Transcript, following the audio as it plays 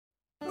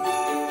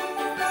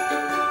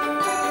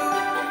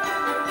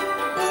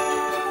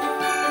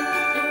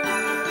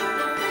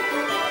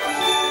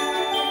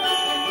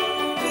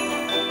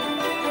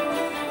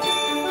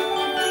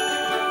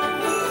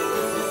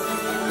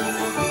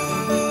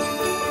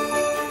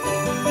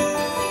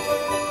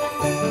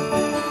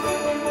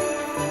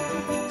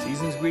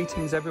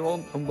TooFatLardies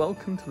everyone, and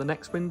welcome to the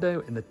next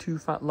window in the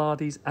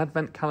TooFatLardies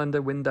Advent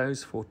Calendar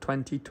windows for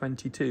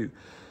 2022.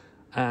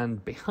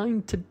 And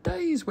behind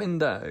today's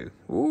window,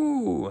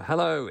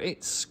 hello,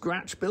 it's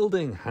scratch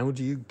building. How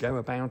do you go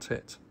about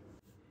it?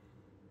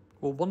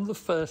 Well, one of the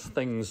first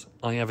things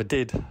I ever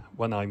did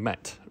when I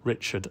met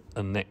Richard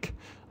and Nick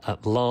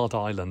at Lard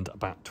Island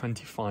about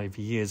 25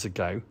 years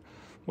ago,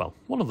 well,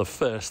 one of the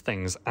first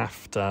things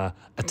after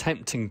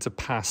attempting to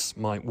pass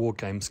my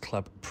Wargames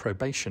Club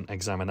probation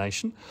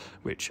examination,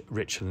 which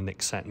Richard and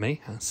Nick sent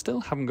me, I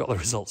still haven't got the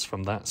results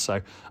from that,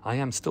 so I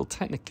am still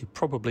technically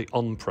probably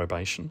on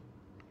probation.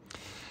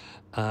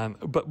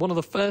 But one of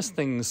the first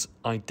things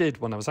I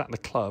did when I was at the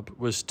club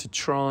was to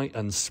try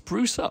and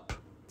spruce up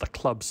the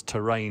club's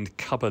terrain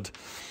cupboard.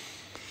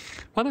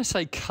 When I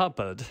say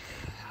cupboard,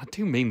 I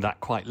do mean that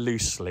quite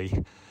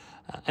loosely.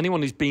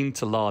 Anyone who's been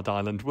to Lard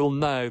Island will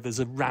know there's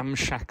a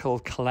ramshackle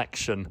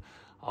collection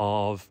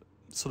of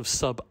sort of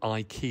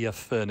sub-IKEA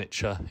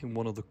furniture in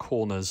one of the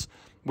corners.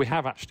 We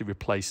have actually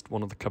replaced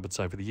one of the cupboards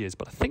over the years,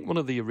 but I think one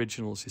of the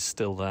originals is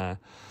still there.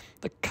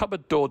 The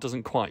cupboard door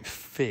doesn't quite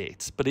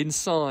fit, but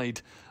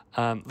inside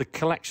the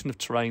collection of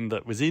terrain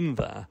that was in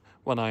there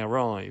when I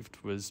arrived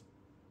was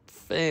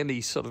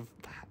fairly sort of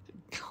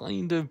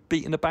kind of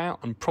beaten about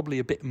and probably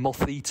a bit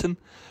moth-eaten.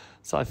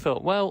 So I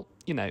thought, well,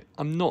 you know,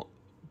 I'm not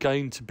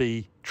going to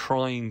be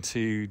trying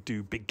to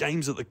do big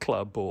games at the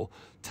club or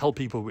tell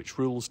people which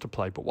rules to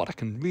play, but what I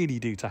can really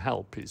do to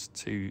help is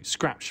to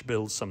scratch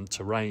build some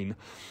terrain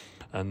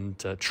and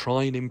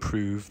try and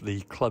improve the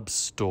club's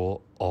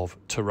store of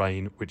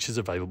terrain which is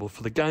available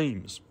for the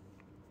games.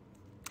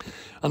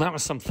 And that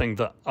was something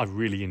that I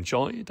really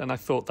enjoyed, and I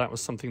thought that was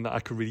something that I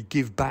could really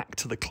give back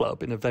to the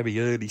club in a very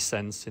early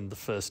sense in the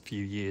first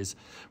few years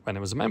when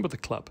I was a member of the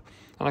club.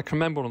 And I can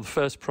remember one of the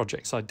first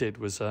projects I did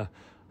was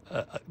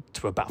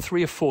to about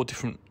 3 or 4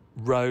 different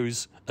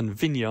rows and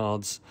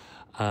vineyards,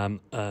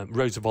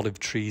 rows of olive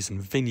trees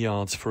and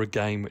vineyards for a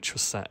game which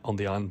was set on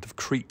the island of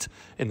Crete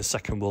in the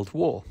Second World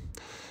War.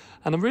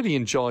 And I really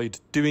enjoyed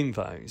doing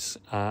those,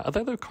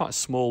 although they were quite a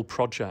small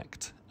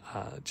project,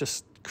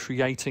 just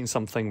creating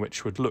something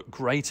which would look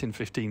great in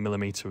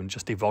 15mm and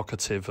just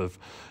evocative of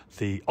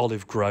the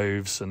olive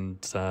groves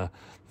and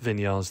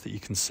vineyards that you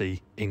can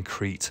see in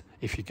Crete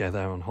if you go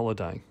there on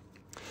holiday.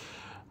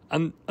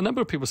 And a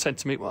number of people said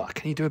to me, well,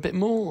 can you do a bit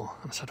more?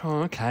 And I said,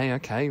 oh,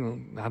 okay, well,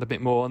 I had a bit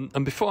more.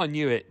 And before I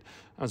knew it,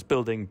 I was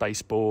building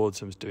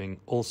baseboards, I was doing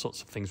all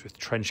sorts of things with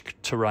trench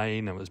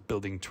terrain, I was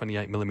building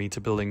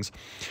 28mm buildings.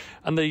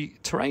 And the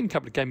terrain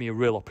cupboard gave me a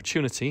real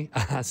opportunity,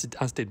 as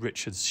did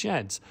Richard's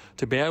sheds,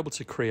 to be able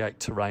to create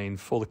terrain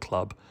for the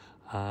club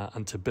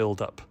and to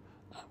build up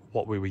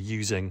what we were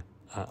using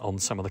on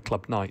some of the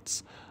club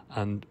nights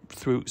and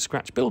through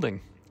scratch building.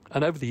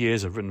 And over the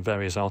years, I've written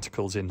various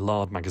articles in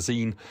Lard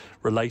magazine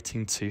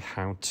relating to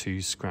how to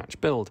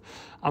scratch build.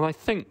 And I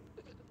think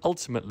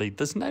ultimately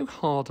there's no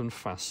hard and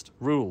fast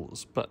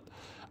rules, but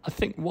I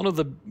think one of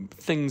the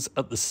things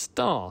at the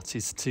start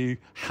is to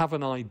have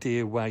an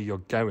idea where you're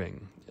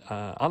going.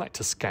 I like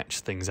to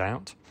sketch things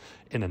out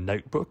in a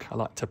notebook. I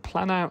like to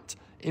plan out,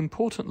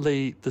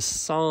 importantly, the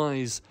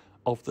size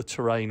of the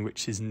terrain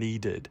which is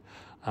needed.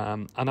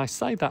 And I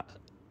say that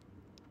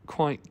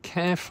quite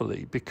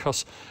carefully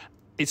because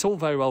it's all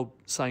very well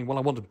saying, well,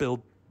 I want to build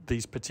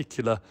these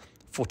particular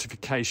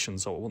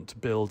fortifications, or I want to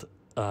build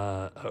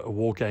a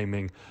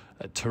wargaming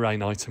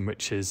terrain item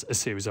which is a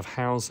series of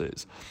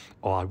houses,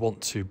 or I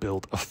want to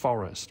build a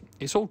forest.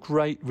 It's all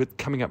great with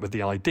coming up with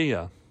the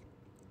idea,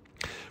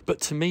 but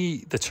to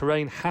me the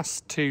terrain has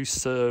to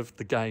serve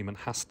the game and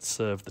has to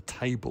serve the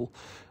table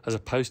as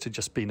opposed to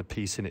just being a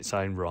piece in its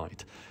own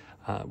right.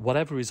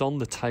 Whatever is on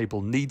the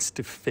table needs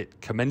to fit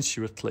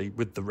commensurately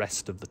with the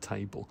rest of the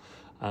table.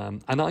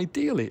 And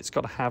ideally, it's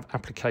got to have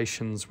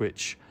applications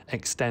which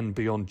extend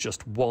beyond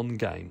just one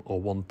game or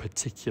one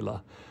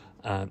particular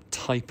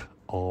type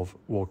of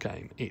war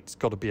game. It's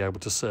got to be able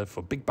to serve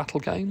for big battle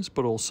games,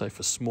 but also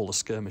for smaller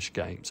skirmish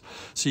games.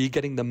 So you're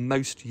getting the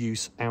most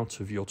use out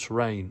of your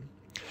terrain.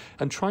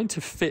 And trying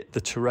to fit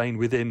the terrain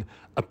within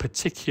a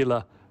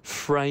particular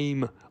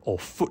frame or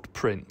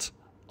footprint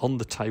on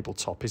the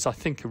tabletop is, I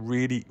think, a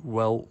really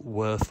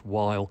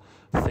worthwhile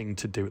thing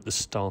to do at the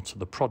start of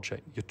the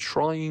project. You're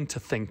trying to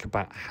think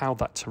about how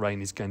that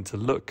terrain is going to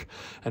look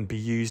and be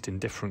used in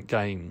different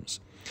games.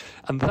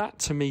 And that,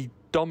 to me,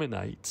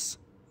 dominates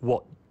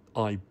what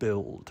I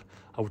build.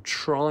 I would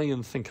try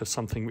and think of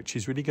something which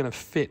is really going to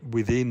fit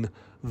within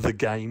the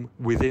game,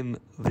 within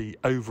the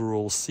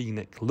overall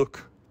scenic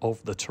look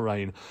of the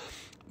terrain.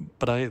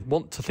 But I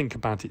want to think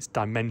about its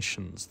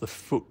dimensions, the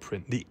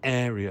footprint, the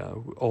area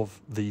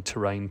of the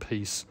terrain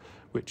piece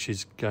which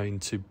is going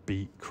to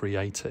be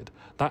created.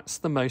 That's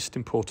the most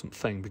important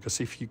thing,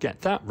 because if you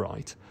get that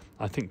right,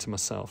 I think to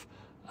myself,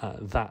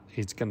 that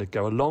is going to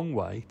go a long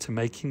way to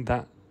making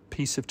that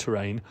piece of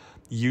terrain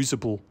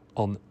usable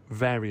on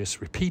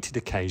various repeated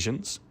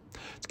occasions.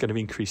 It's going to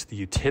increase the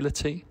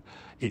utility.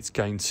 It's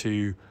going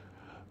to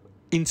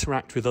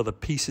interact with other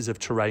pieces of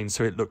terrain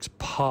so it looks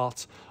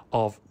part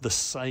of the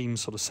same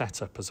sort of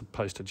setup as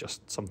opposed to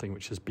just something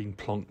which has been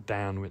plonked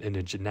down in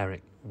a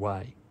generic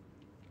way.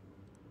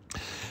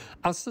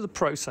 As to the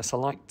process, I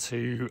like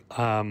to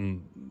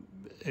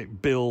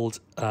build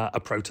a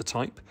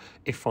prototype.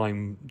 If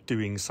I'm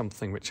doing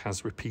something which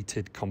has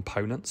repeated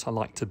components, I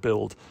like to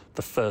build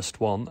the first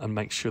one and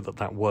make sure that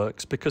that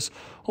works, because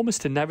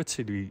almost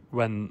inevitably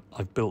when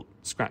I've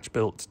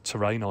scratch-built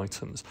terrain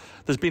items,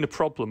 there's been a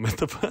problem with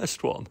the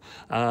first one,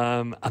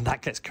 and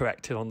that gets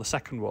corrected on the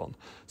second one.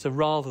 So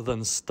rather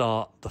than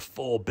start the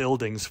 4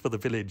 buildings for the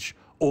village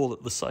all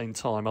at the same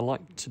time, I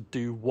like to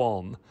do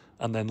one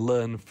and then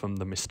learn from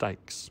the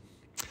mistakes.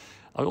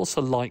 I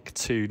also like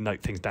to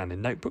note things down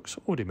in notebooks.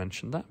 I already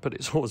mentioned that, but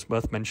it's always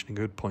worth mentioning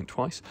a good point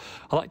twice.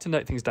 I like to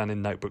note things down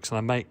in notebooks, and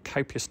I make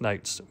copious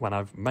notes when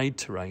I've made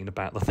terrain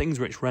about the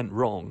things which went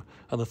wrong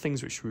and the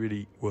things which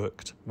really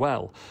worked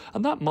well.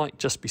 And that might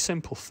just be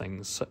simple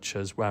things, such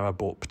as where I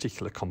bought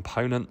particular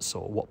components,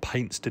 or what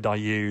paints did I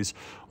use,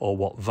 or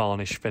what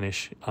varnish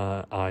finish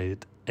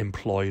I'd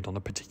employed on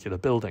a particular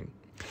building.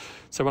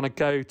 So when I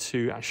go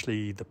to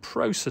actually the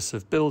process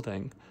of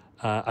building,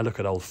 I look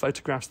at old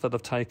photographs that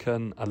I've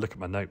taken, I look at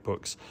my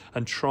notebooks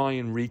and try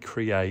and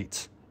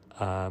recreate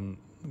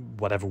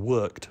whatever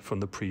worked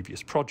from the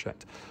previous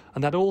project.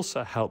 And that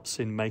also helps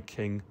in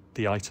making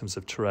the items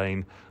of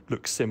terrain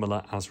look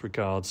similar as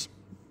regards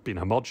being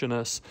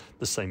homogeneous,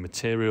 the same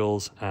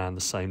materials and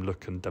the same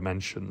look and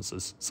dimensions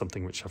as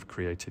something which I've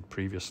created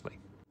previously.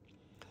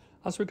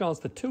 As regards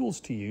the tools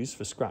to use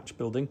for scratch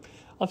building,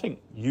 I think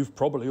you've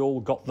probably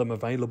all got them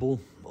available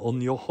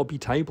on your hobby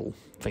table.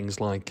 Things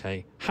like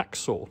a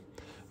hacksaw,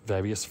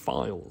 various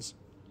files,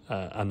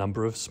 a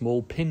number of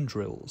small pin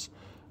drills,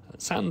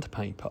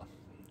 sandpaper,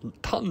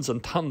 tons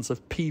and tons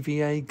of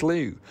PVA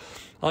glue.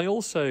 I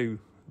also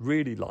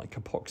really like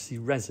epoxy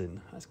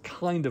resin. That's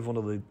kind of one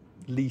of the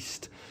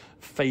least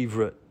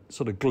favourite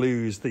sort of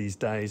glues these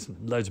days.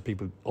 Loads of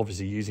people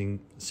obviously using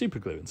super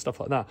glue and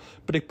stuff like that,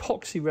 but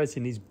epoxy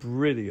resin is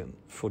brilliant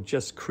for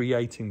just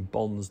creating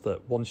bonds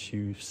that once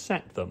you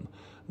set them,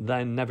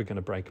 they're never going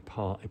to break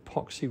apart.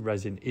 Epoxy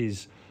resin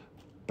is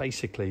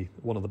basically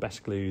one of the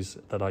best glues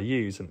that I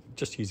use, and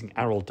just using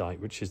Araldite,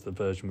 which is the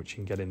version which you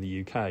can get in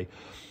the UK.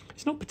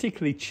 It's not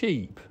particularly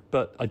cheap,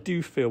 but I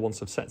do feel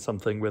once I've set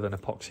something with an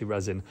epoxy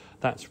resin,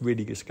 that's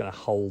really just going to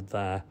hold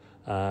there,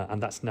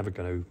 and that's never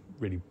going to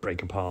really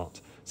break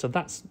apart. So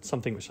that's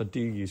something which I do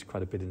use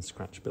quite a bit in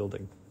scratch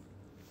building.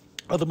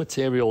 Other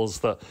materials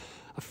that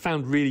I've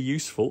found really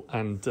useful,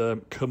 and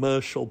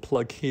commercial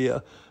plug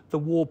here, the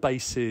wall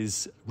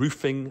bases,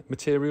 roofing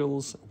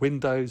materials,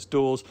 windows,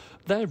 doors,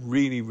 they're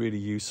really, really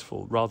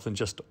useful rather than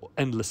just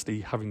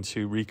endlessly having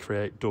to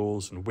recreate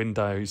doors and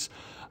windows.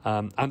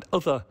 And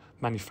other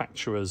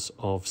manufacturers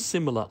of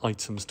similar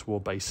items to wall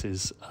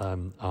bases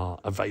are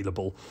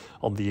available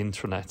on the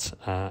intranet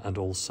and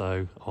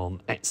also on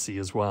Etsy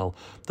as well.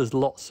 There's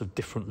lots of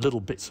different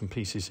little bits and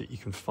pieces that you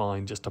can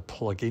find just to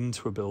plug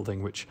into a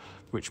building which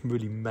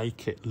really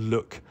make it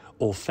look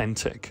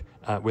authentic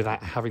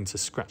without having to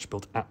scratch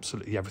build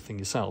absolutely everything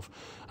yourself.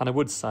 And I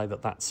would say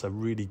that that's a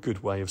really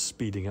good way of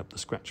speeding up the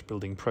scratch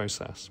building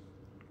process.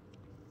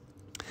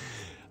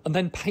 And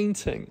then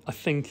painting, I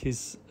think,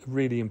 is a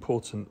really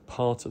important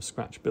part of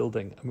scratch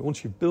building. I mean,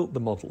 once you've built the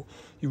model,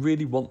 you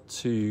really want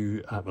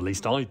to, at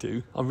least I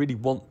do, I really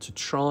want to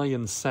try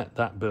and set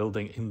that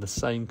building in the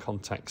same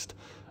context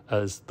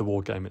as the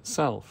war game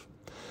itself.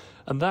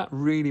 And that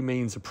really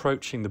means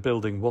approaching the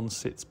building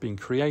once it's been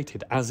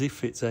created as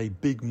if it's a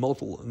big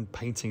model and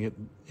painting it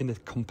in a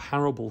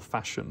comparable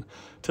fashion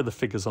to the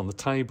figures on the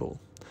table.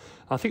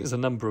 I think there's a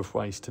number of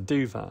ways to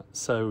do that.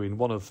 So in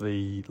one of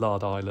the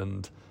Lard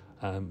Island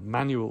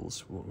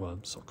manuals, well,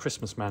 sort of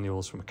Christmas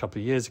manuals from a couple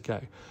of years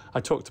ago, I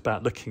talked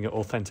about looking at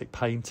authentic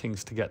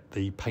paintings to get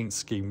the paint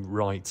scheme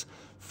right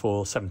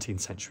for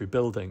 17th century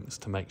buildings,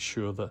 to make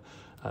sure that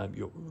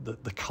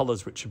the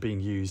colours which are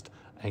being used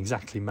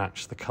exactly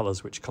match the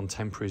colours which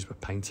contemporaries were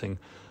painting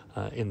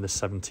in the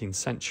 17th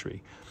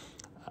century.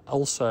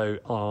 Also,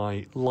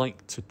 I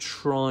like to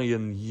try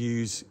and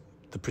use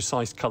the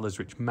precise colours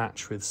which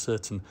match with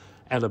certain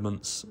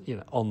elements,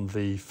 on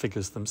the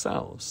figures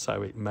themselves.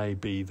 So it may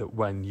be that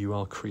when you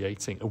are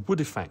creating a wood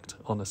effect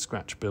on a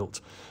scratch-built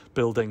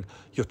building,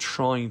 you're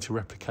trying to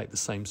replicate the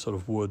same sort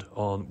of wood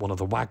on one of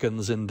the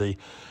wagons in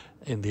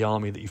the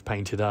army that you've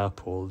painted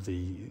up, or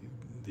the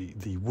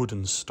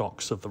wooden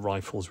stocks of the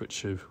rifles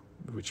which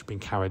have been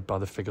carried by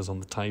the figures on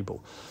the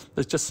table.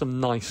 There's just some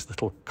nice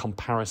little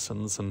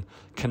comparisons and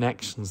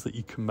connections that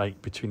you can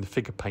make between the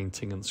figure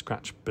painting and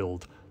scratch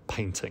build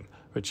painting,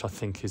 which I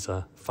think is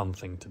a fun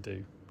thing to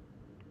do.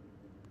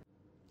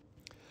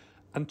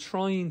 And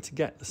trying to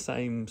get the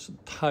same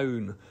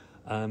tone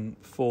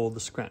for the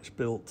scratch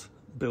built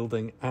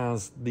building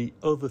as the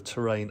other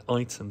terrain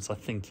items, I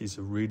think, is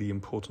a really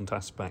important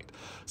aspect.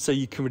 So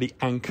you can really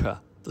anchor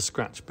the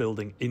scratch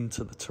building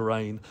into the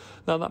terrain.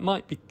 Now, that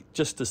might be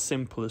just as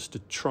simple as to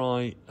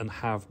try and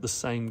have the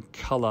same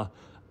colour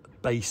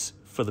base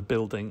for the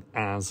building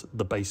as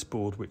the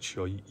baseboard which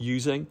you're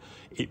using.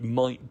 It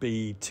might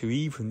be to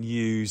even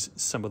use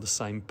some of the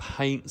same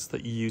paints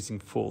that you're using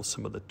for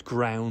some of the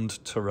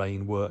ground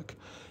terrain work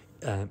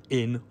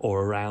in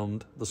or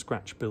around the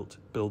scratch-built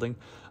building.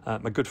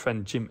 My good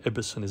friend Jim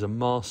Ibbison is a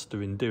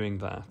master in doing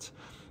that,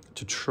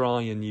 to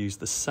try and use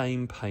the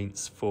same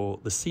paints for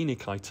the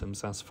scenic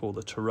items as for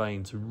the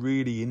terrain, to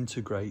really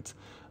integrate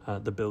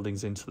the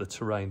buildings into the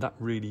terrain. That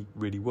really,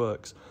 really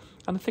works.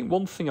 And I think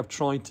one thing I've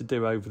tried to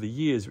do over the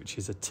years, which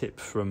is a tip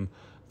from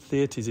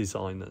theatre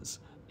designers,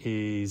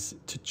 is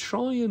to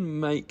try and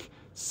make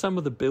some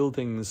of the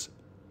buildings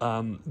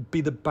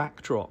be the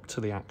backdrop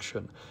to the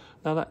action.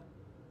 Now, that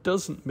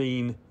doesn't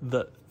mean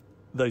that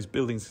those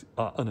buildings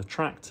are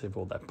unattractive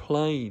or they're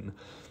plain,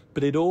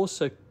 but it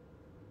also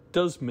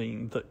does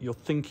mean that you're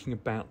thinking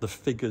about the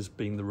figures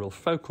being the real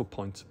focal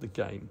point of the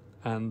game,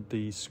 and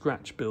the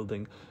scratch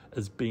building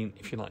as being,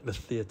 if you like, the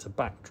theatre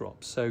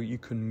backdrop. So you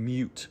can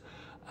mute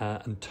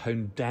and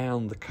tone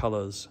down the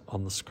colours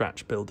on the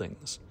scratch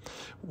buildings,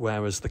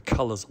 whereas the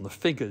colours on the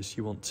figures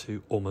you want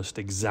to almost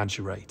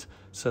exaggerate,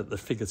 so that the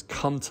figures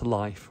come to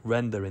life,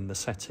 render in the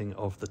setting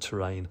of the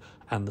terrain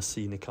and the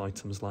scenic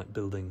items like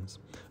buildings.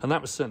 And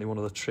that was certainly one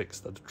of the tricks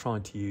that I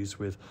tried to use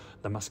with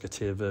the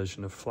Musketeer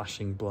version of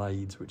Flashing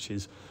Blades, which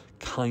is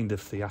kind of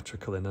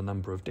theatrical in a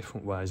number of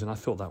different ways, and I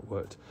thought that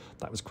worked.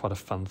 That was quite a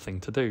fun thing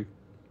to do.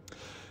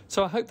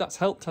 So I hope that's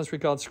helped as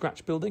regards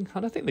scratch building.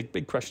 And I think the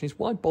big question is,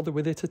 why bother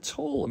with it at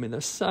all? I mean,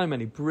 there's so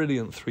many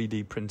brilliant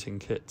 3D printing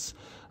kits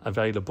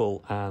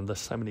available, and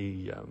there's so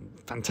many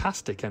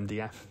fantastic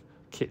MDF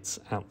kits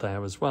out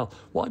there as well.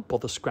 Why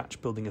bother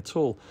scratch building at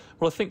all?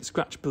 Well, I think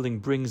scratch building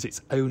brings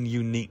its own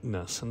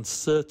uniqueness, and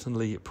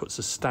certainly it puts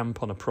a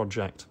stamp on a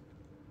project,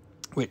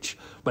 which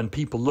when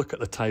people look at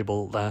the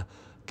table, they're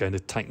going to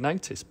take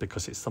notice,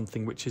 because it's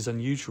something which is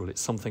unusual.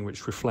 It's something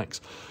which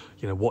reflects,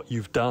 what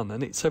you've done,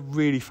 and it's a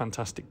really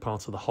fantastic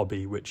part of the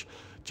hobby, which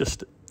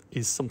just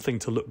is something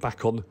to look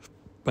back on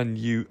when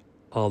you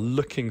are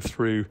looking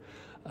through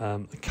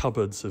the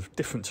cupboards of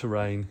different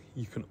terrain.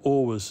 You can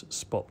always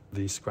spot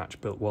these scratch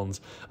built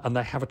ones, and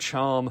they have a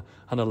charm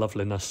and a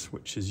loveliness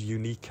which is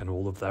unique and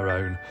all of their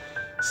own.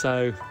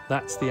 So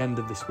that's the end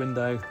of this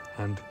window,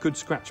 and good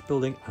scratch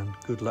building, and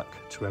good luck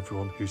to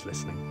everyone who's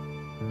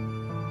listening.